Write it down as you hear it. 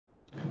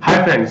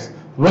Hi friends,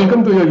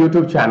 welcome to your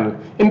YouTube channel.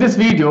 In this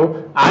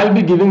video, I'll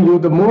be giving you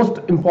the most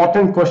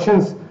important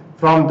questions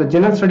from the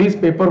General Studies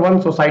Paper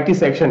 1 Society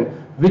section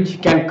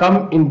which can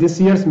come in this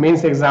year's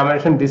mains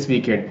examination this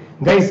weekend.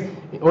 Guys,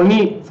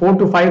 only 4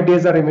 to 5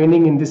 days are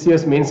remaining in this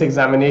year's mains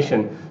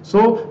examination.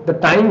 So the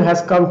time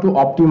has come to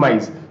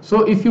optimize.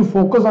 So if you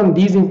focus on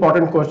these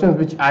important questions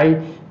which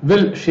I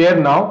will share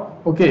now,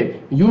 okay,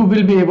 you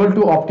will be able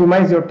to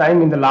optimize your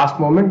time in the last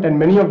moment, and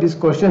many of these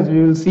questions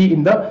we will see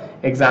in the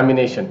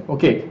examination.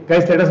 Okay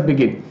guys, let us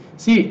begin.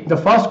 See, the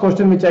first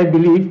question which I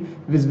believe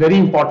is very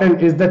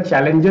important is the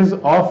challenges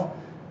of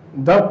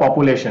the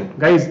population.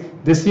 Guys,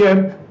 this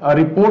year a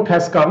report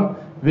has come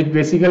which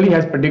basically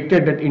has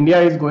predicted that India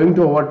is going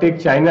to overtake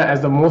China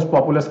as the most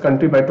populous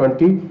country by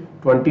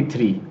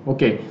 2023.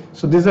 Okay,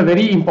 so this is a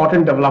very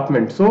important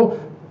development. So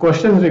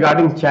questions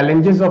regarding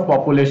challenges of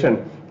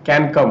population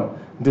can come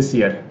this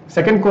year.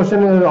 Second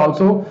question is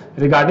also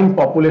regarding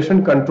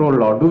population control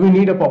law. Do we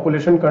need a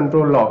population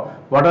control law?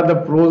 What are the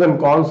pros and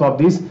cons of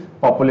this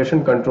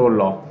population control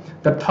law?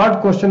 The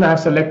third question I have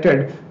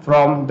selected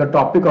from the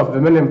topic of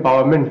women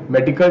empowerment,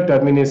 medical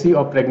terminacy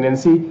of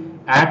pregnancy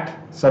act,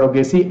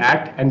 surrogacy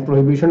act and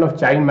prohibition of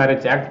child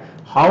marriage act.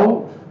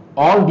 How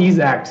all these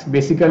acts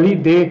basically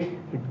they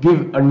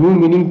give a new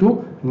meaning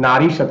to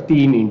Nari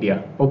Shakti in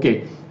India.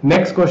 Okay.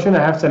 Next question I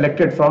have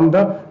selected from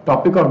the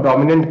topic of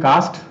dominant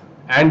caste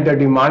and the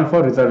demand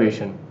for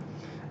reservation.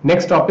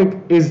 Next topic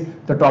is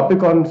the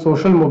topic on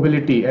social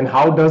mobility and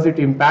how does it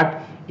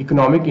impact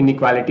economic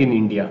inequality in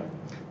India.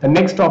 The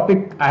next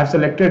topic I have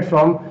selected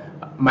from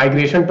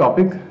migration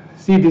topic.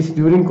 See, this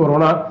during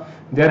Corona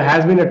there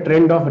has been a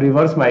trend of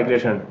reverse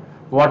migration.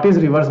 What is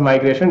reverse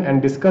migration,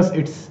 and discuss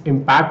its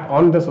impact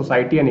on the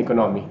society and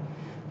economy.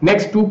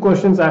 Next two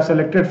questions I have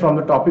selected from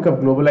the topic of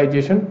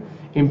globalization,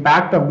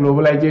 impact of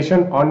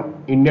globalization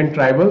on Indian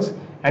tribals,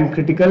 and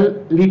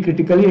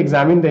critically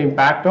examine the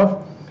impact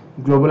of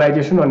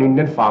globalization on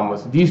Indian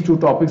farmers. These two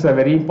topics are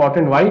very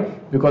important. Why?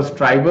 Because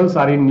tribals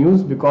are in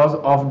news because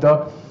of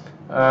the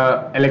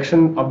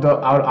election of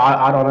our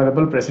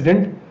honorable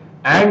president,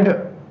 and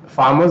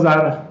farmers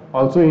are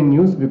also in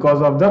news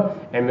because of the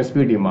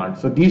MSP demand.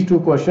 So these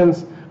two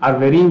questions are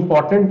very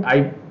important.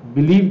 I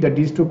believe that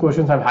these two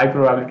questions have high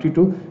probability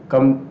to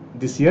come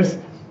this year's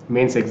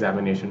mains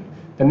examination.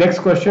 The next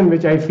question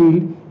which I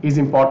feel is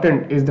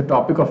important is the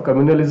topic of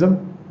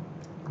communalism.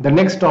 The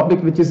next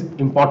topic which is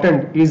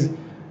important is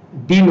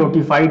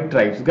denotified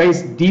tribes.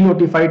 Guys,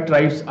 denotified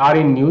tribes are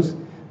in news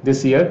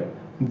this year.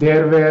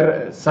 There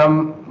were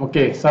some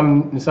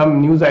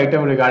news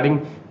item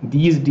regarding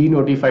these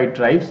denotified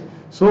tribes.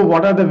 So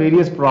what are the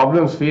various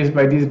problems faced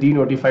by these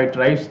denotified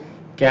tribes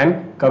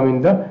can come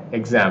in the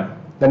exam.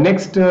 The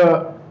next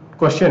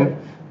question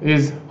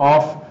is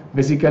of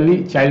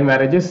basically child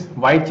marriages.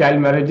 Why child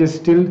marriages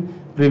still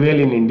prevail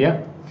in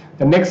India?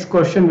 The next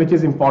question which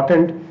is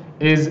important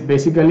is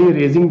basically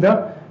raising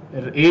the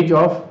age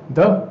of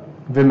the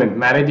women,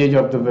 marriage age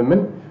of the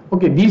women.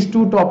 Okay, these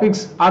two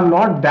topics are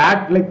not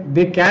that like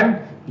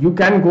you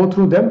can go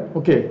through them.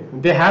 Okay,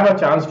 they have a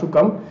chance to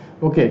come.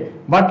 Okay,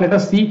 but let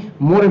us see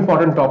more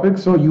important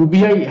topics. So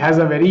UBI has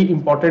a very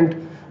important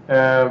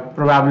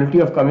probability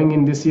of coming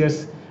in this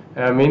year's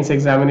mains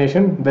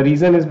examination. The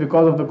reason is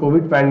because of the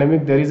COVID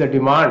pandemic, there is a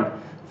demand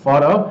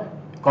for a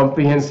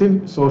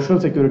comprehensive social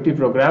security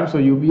program. So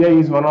UBI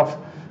is one of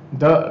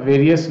the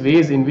various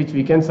ways in which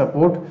we can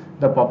support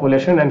the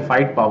population and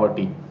fight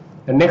poverty.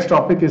 The next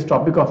topic is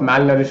topic of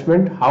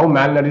malnourishment, how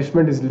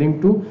malnourishment is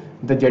linked to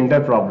the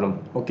gender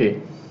problem.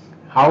 Okay,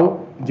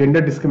 how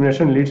gender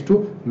discrimination leads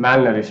to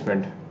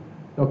malnourishment.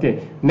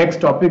 Okay,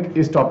 next topic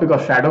is topic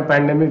of shadow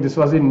pandemic. This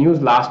was in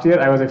news last year.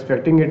 I was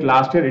expecting it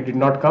last year, it did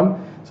not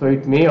come, so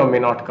it may or may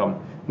not come.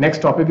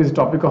 Next topic is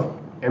topic of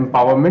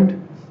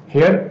empowerment.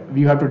 Here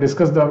we have to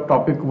discuss the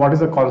topic what is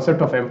the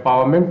concept of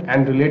empowerment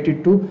and relate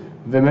it to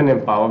women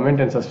empowerment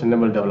and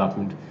sustainable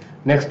development.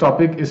 Next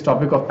topic is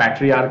topic of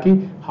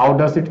patriarchy. How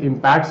does it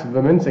impact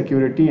women's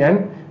security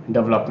and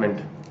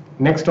development?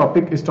 Next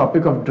topic is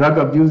topic of drug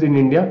abuse in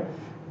India.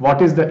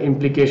 What is the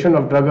implication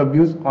of drug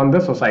abuse on the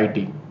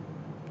society?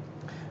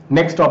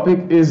 Next topic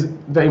is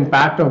the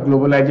impact of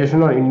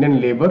globalization on Indian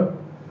labor.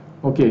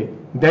 Okay,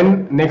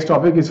 then next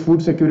topic is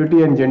food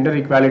security and gender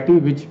equality,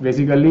 which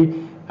basically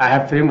I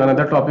have framed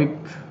another topic,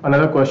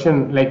 another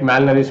question like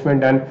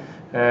malnourishment and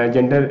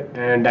gender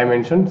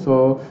dimension.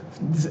 So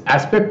this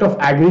aspect of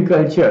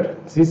agriculture,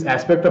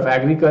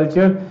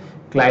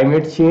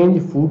 climate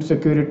change, food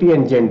security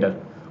and gender.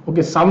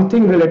 Okay,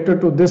 something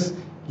related to this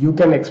you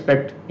can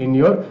expect in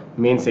your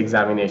mains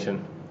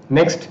examination.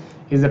 Next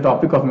is the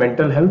topic of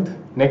mental health.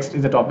 Next,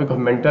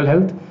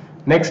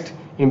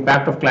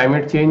 impact of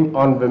climate change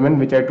on women,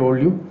 which I told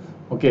you.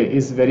 Okay,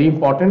 is very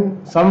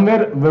important.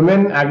 Somewhere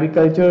women,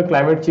 agriculture,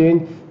 climate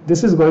change,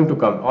 this is going to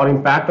come, or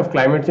impact of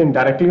climate change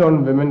directly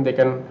on women. They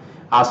can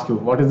ask you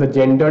what is the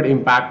gendered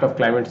impact of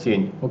climate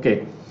change.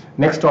 Okay,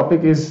 next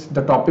topic is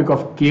the topic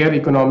of care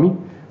economy,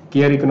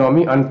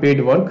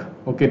 unpaid work.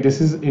 Okay,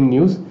 this is in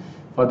news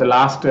for the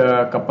last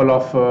couple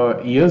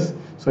of years.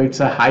 So it's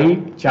a high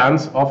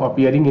chance of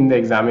appearing in the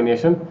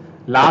examination.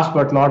 last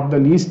but not the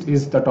least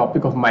is the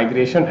topic of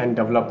migration and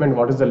development.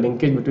 What is the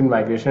linkage between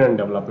migration and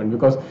development?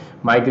 Because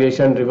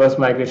migration, reverse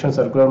migration,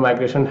 circular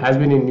migration has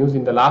been in news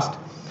in the last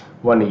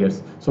 1 year.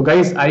 So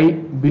guys, I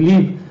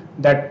believe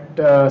that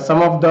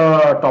some of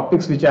the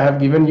topics which I have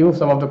given you,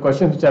 some of the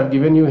questions which I have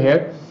given you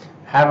here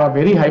have a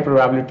very high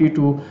probability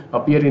to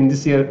appear in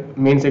this year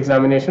mains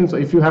examination. So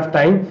if you have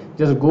time,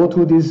 just go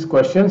through these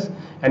questions,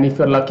 and if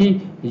you're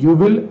lucky, you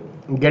will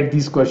get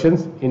these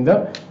questions in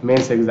the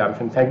mains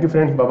examination. Thank you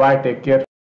friends. Bye bye. Take care.